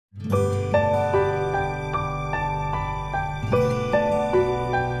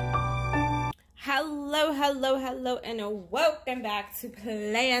welcome back to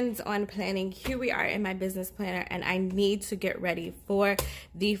Plans on Planning. Here we are in my business planner, and I need to get ready for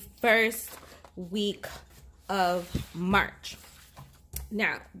the first week of March.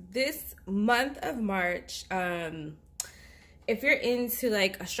 Now, this month of March, if you're into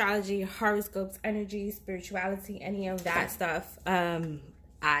like astrology, horoscopes, energy, spirituality, any of that stuff,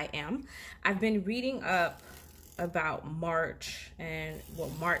 I am. I've been reading up about March and what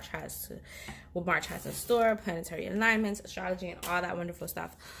March has in store, planetary alignments, astrology, and all that wonderful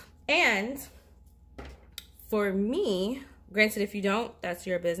stuff. And for me, granted, if you don't, that's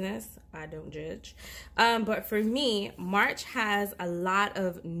your business. I don't judge. But for me, March has a lot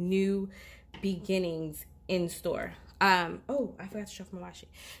of new beginnings in store. Oh, I forgot to show off my washi.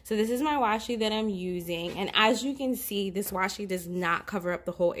 So this is my washi that I'm using. And as you can see, this washi does not cover up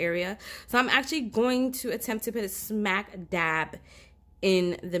the whole area. So I'm actually going to attempt to put a smack dab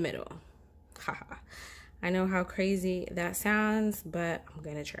in the middle. Haha. I know how crazy that sounds, but I'm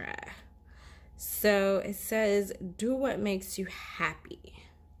going to try. So it says, do what makes you happy.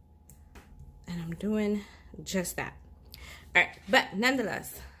 And I'm doing just that. All right. But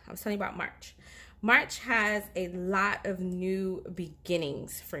nonetheless, I was telling you about March. March has a lot of new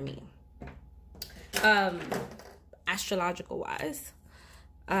beginnings for me, astrological wise.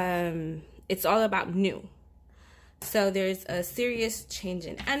 It's all about new. So there's a serious change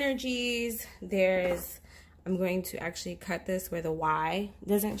in energies. I'm going to actually cut this where the Y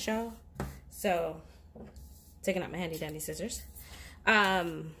doesn't show. So taking out my handy dandy scissors.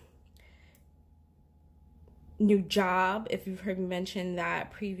 New job. If you've heard me mention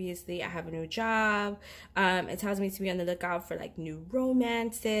that previously, I have a new job. It tells me to be on the lookout for like new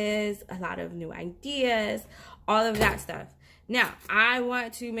romances, a lot of new ideas, all of that stuff. Now, I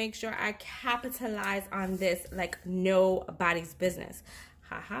want to make sure I capitalize on this like nobody's business.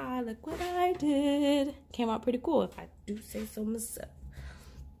 Haha, look what I did. Came out pretty cool, if I do say so myself.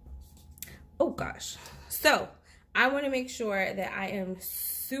 Oh gosh. So I want to make sure that I am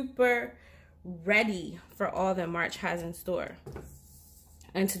super ready for all that March has in store.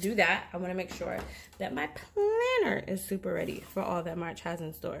 And to do that, I want to make sure that my planner is super ready for all that March has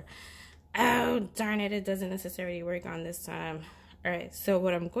in store. Oh, darn it. It doesn't necessarily work on this time. All right. So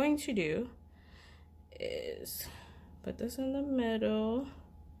what I'm going to do is put this in the middle.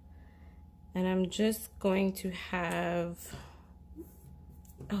 And I'm just going to have,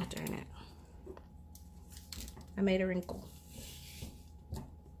 oh, darn it. I made a wrinkle. All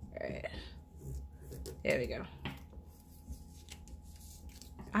right. There we go.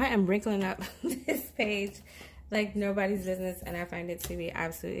 I am wrinkling up this page like nobody's business, and I find it to be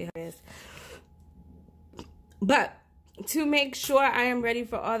absolutely hilarious. But to make sure I am ready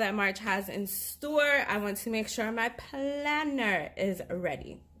for all that March has in store, I want to make sure my planner is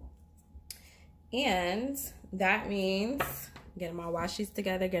ready. And that means getting my washies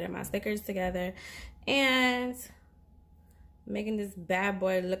together, getting my stickers together, and making this bad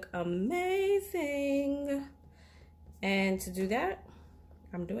boy look amazing. And to do that,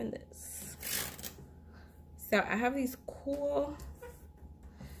 I'm doing this. So I have these cool,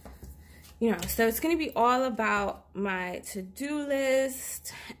 so it's going to be all about my to-do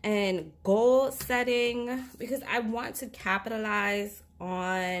list and goal setting, because I want to capitalize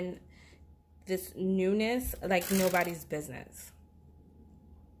on this newness like nobody's business.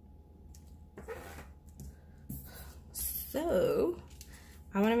 So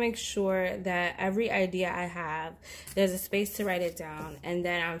I want to make sure that every idea I have, there's a space to write it down, and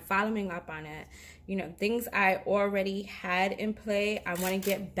then I'm following up on it. Things I already had in play, I want to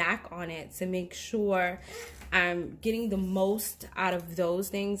get back on it to make sure I'm getting the most out of those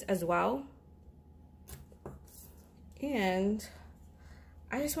things as well. And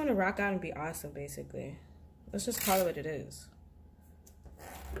I just want to rock out and be awesome, basically. Let's just call it what it is.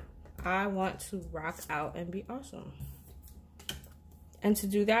 I want to rock out and be awesome. And to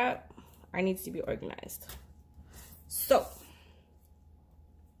do that, I need to be organized. So,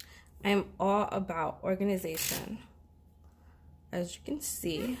 I am all about organization. As you can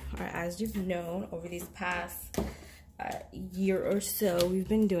see, or as you've known over these past year or so, we've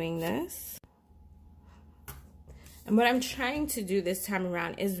been doing this. And what I'm trying to do this time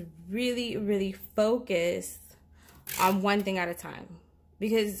around is really, really focus on one thing at a time.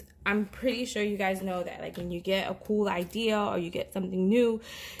 Because I'm pretty sure you guys know that, like, when you get a cool idea or you get something new,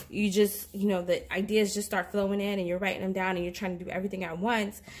 you just, the ideas just start flowing in, and you're writing them down and you're trying to do everything at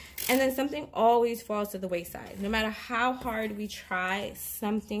once. And then something always falls to the wayside. No matter how hard we try,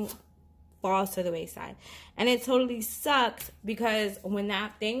 something falls to the wayside. And it totally sucks, because when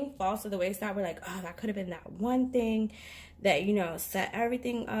that thing falls to the wayside, we're like, oh, that could have been that one thing that, set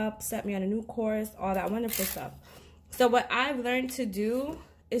everything up, set me on a new course, all that wonderful stuff. So what I've learned to do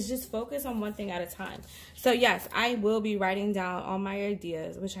is just focus on one thing at a time. So yes, I will be writing down all my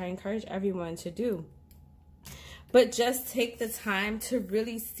ideas, which I encourage everyone to do. But just take the time to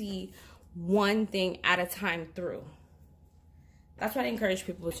really see one thing at a time through. That's what I encourage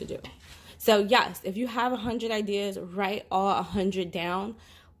people to do. So yes, if you have 100 ideas, write all 100 down,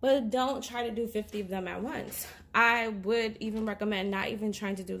 but don't try to do 50 of them at once. I would even recommend not even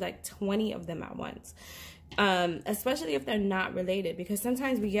trying to do like 20 of them at once. Especially if they're not related, because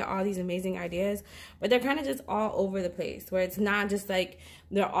sometimes we get all these amazing ideas, but they're kind of just all over the place, where it's not just like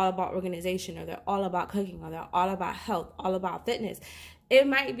they're all about organization, or they're all about cooking, or they're all about health, all about fitness. It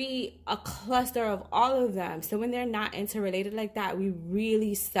might be a cluster of all of them. So when they're not interrelated like that, we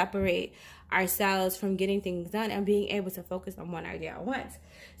really separate ourselves from getting things done and being able to focus on one idea at once.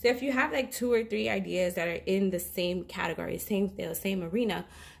 So if you have like 2 or 3 ideas that are in the same category, same field, same arena,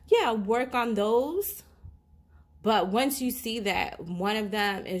 yeah, work on those. But once you see that one of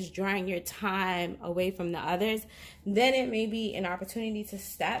them is drawing your time away from the others, then it may be an opportunity to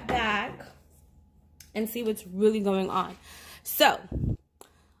step back and see what's really going on. So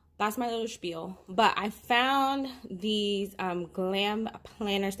that's my little spiel. But I found these glam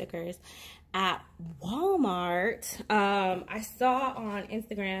planner stickers at Walmart. I saw on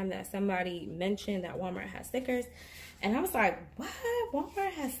Instagram that somebody mentioned that Walmart has stickers. And I was like, what?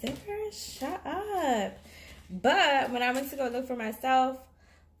 Walmart has stickers? Shut up. But when I went to go look for myself,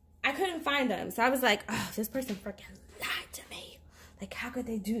 I couldn't find them. So I was like, oh, this person freaking lied to me. Like, how could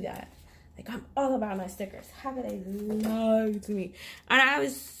they do that? Like, I'm all about my stickers. How could they lie to me? And I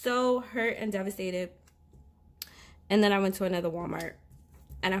was so hurt and devastated. And then I went to another Walmart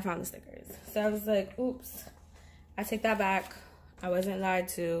and I found the stickers. So I was like, oops, I take that back. I wasn't lied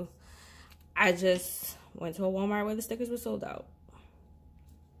to. I just went to a Walmart where the stickers were sold out.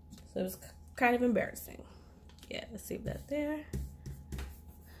 So it was kind of embarrassing. Yeah, let's leave that there.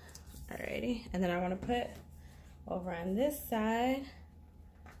 Alrighty, and then I want to put over on this side,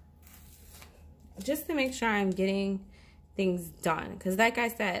 just to make sure I'm getting things done. Because like I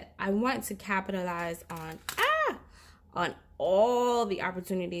said, I want to capitalize on all the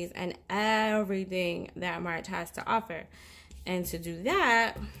opportunities and everything that March has to offer. And to do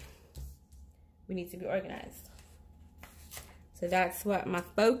that, we need to be organized. So that's what my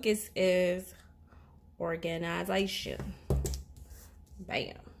focus is. Organization.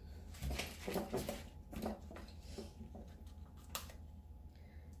 Bam.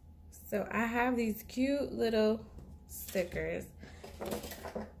 So I have these cute little stickers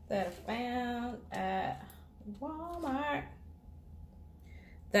that I found at Walmart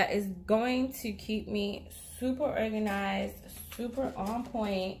that is going to keep me super organized, super on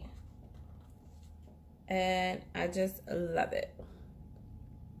point, and I just love it.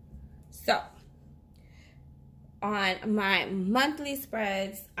 So on my monthly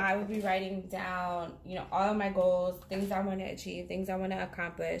spreads, I will be writing down, you know, all of my goals, things I want to achieve, things I want to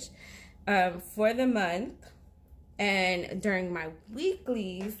accomplish for the month. And during my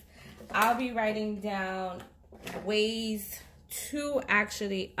weeklies, I'll be writing down ways to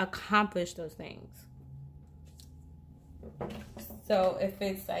actually accomplish those things. So if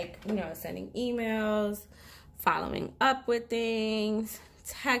it's like, you know, sending emails, following up with things,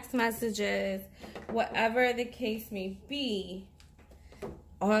 text messages, whatever the case may be,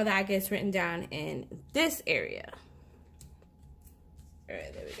 all that gets written down in this area. All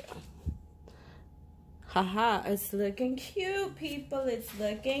right, there we go. Haha, it's looking cute, people. It's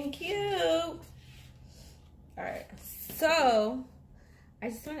looking cute. All right, so I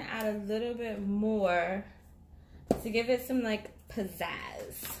just want to add a little bit more to give it some like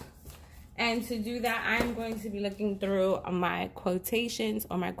pizzazz. And to do that, I'm going to be looking through my quotations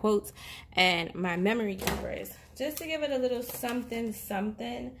or my quotes and my memory keepers, just to give it a little something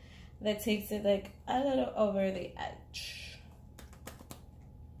something that takes it like a little over the edge.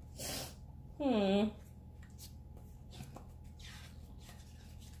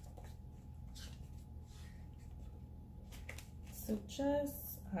 So just,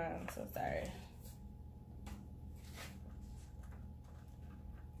 I'm so sorry.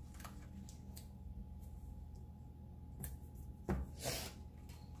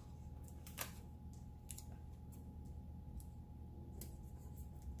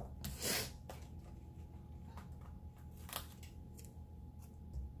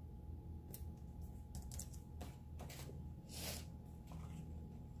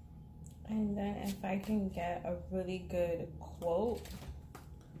 And then if I can get a really good quote.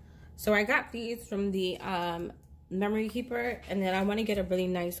 So I got these from the memory keeper, and then I want to get a really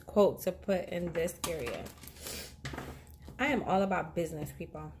nice quote to put in this area. I am all about business,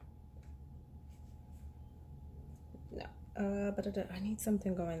 people. but I need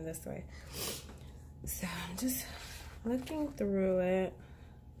something going this way. So I'm just looking through it.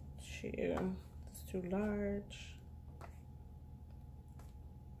 Shoot, it's too large.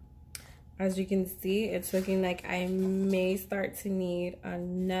 As you can see, it's looking like I may start to need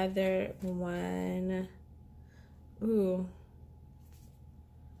another one. Ooh.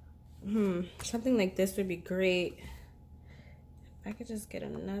 Something like this would be great. If I could just get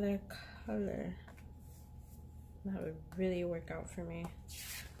another color, that would really work out for me.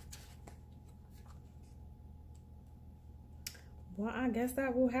 Well, I guess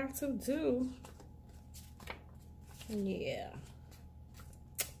that will have to do. Yeah.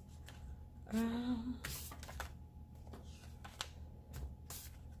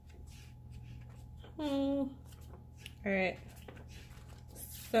 All right.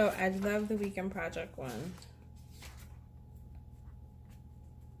 So I love the weekend project one.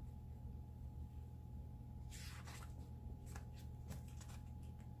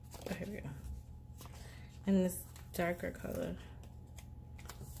 Oh, here we go. And this darker color.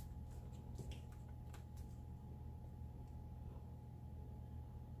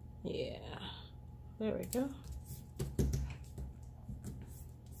 Yeah, there we go.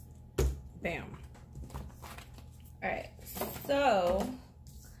 Bam. All right, so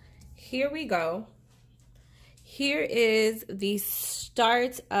here we go. Here is the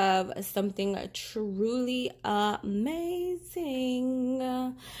start of something truly amazing.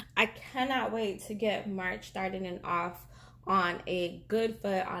 I cannot wait to get March started and off on a good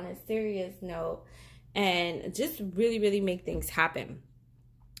foot, on a serious note, and just really make things happen.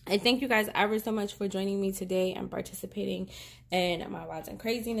 I thank you guys ever so much for joining me today and participating in my wild and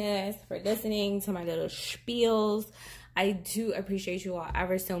craziness, for listening to my little spiels. I do appreciate you all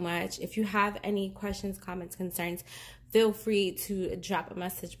ever so much. If you have any questions, comments, concerns, feel free to drop a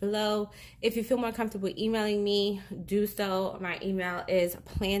message below. If you feel more comfortable emailing me, do so. My email is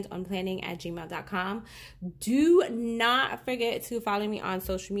plannedonplanning@gmail.com. Do not forget to follow me on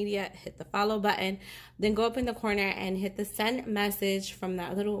social media. Hit the follow button. Then go up in the corner and hit the send message from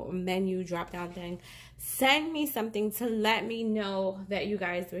that little menu drop down thing. Send me something to let me know that you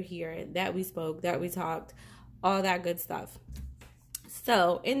guys were here, that we spoke, that we talked, all that good stuff.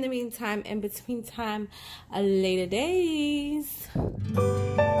 So, in the meantime, in between time, later days.